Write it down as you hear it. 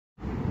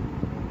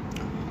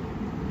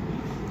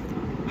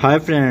Hi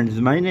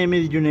friends, my name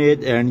is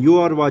Junaid and you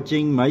are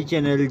watching my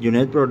channel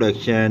Junaid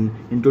Production.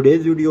 In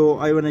today's video,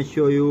 I wanna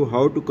show you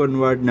how to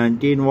convert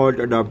 19 volt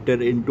adapter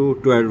into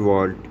 12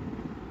 volt.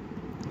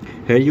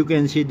 Here you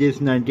can see this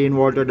 19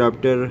 volt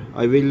adapter.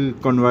 I will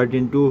convert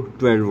into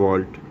 12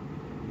 volt.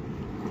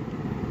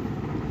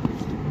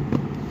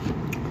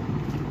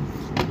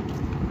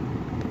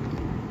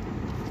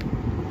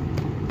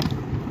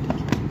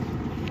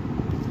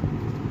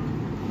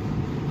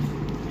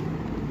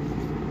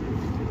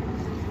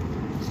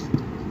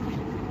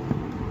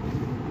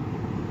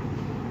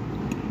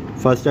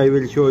 First I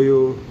will show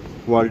you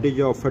voltage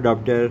of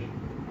adapter.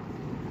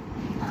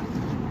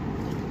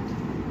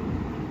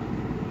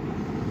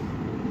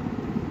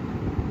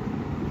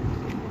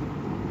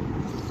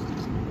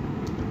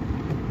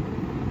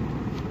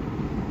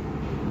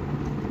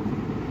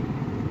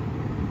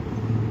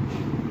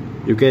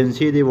 You can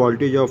see the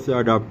voltage of the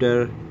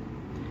adapter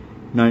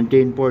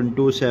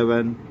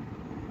 19.27.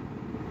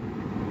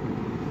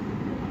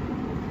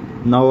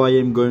 Now I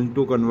am going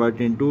to convert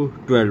into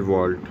 12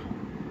 volt.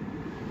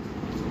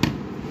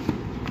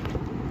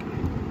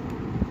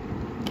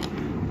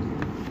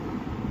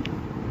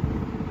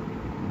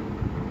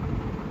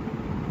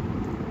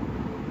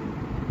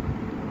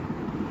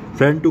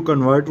 Friend, to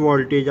convert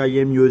voltage I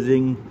am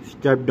using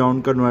step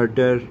down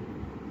converter.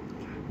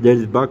 There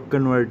is buck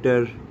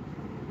converter.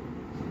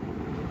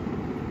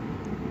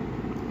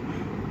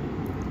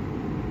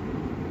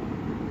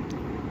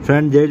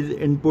 Friend, there is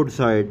input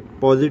side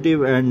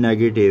positive and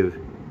negative,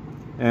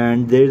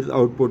 and there is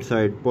output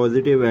side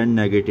positive and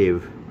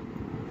negative.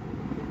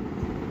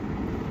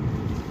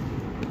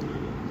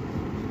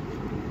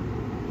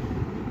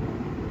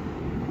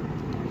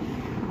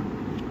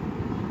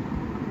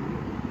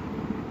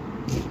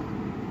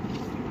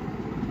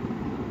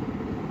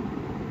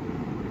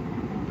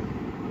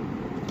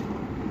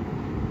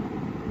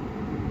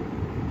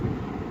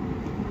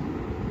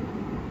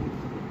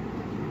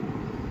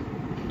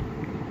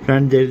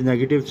 Friend, there is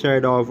negative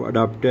side of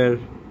adapter.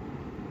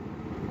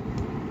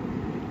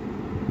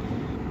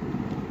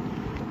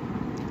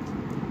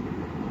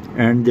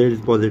 And there is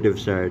positive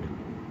side.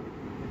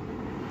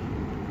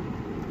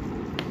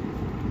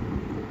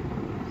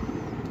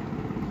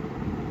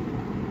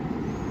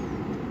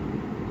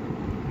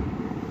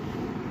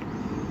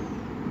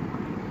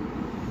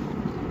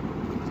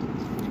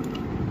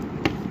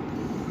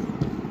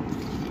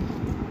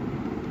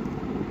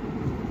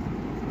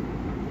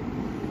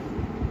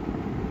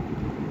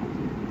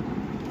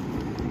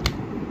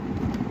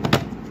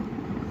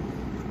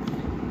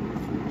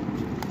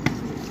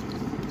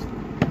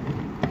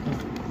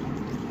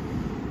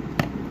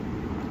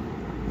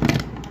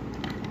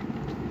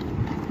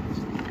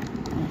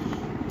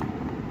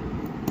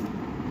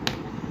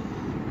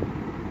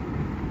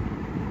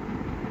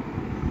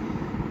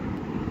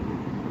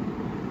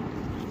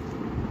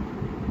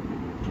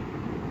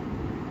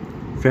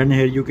 Friend,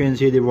 here you can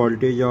see the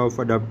voltage of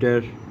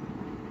adapter.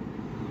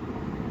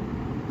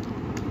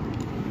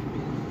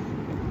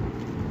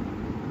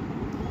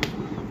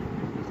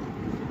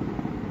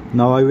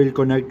 Now I will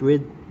connect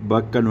with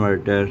buck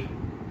converter.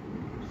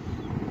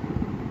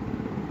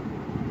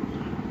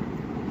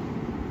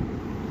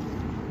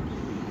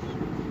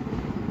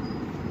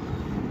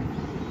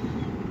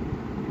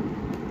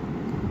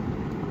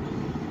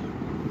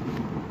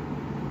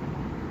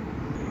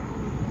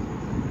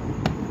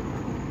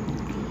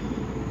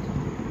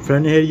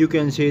 Friend, here you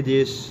can see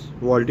this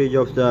voltage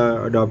of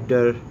the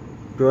adapter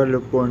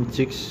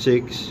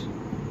 12.66.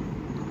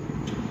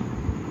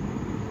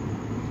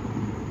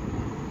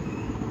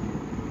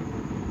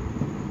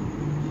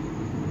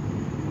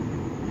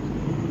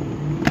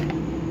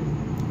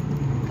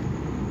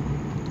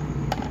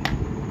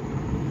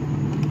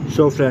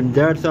 So friend,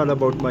 that's all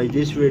about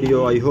this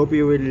video. I hope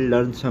you will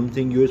learn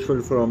something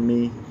useful from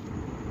me.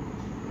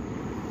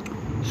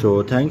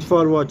 So thanks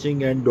for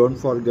watching and don't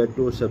forget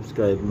to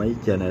subscribe my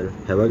channel.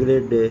 Have a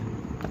great day.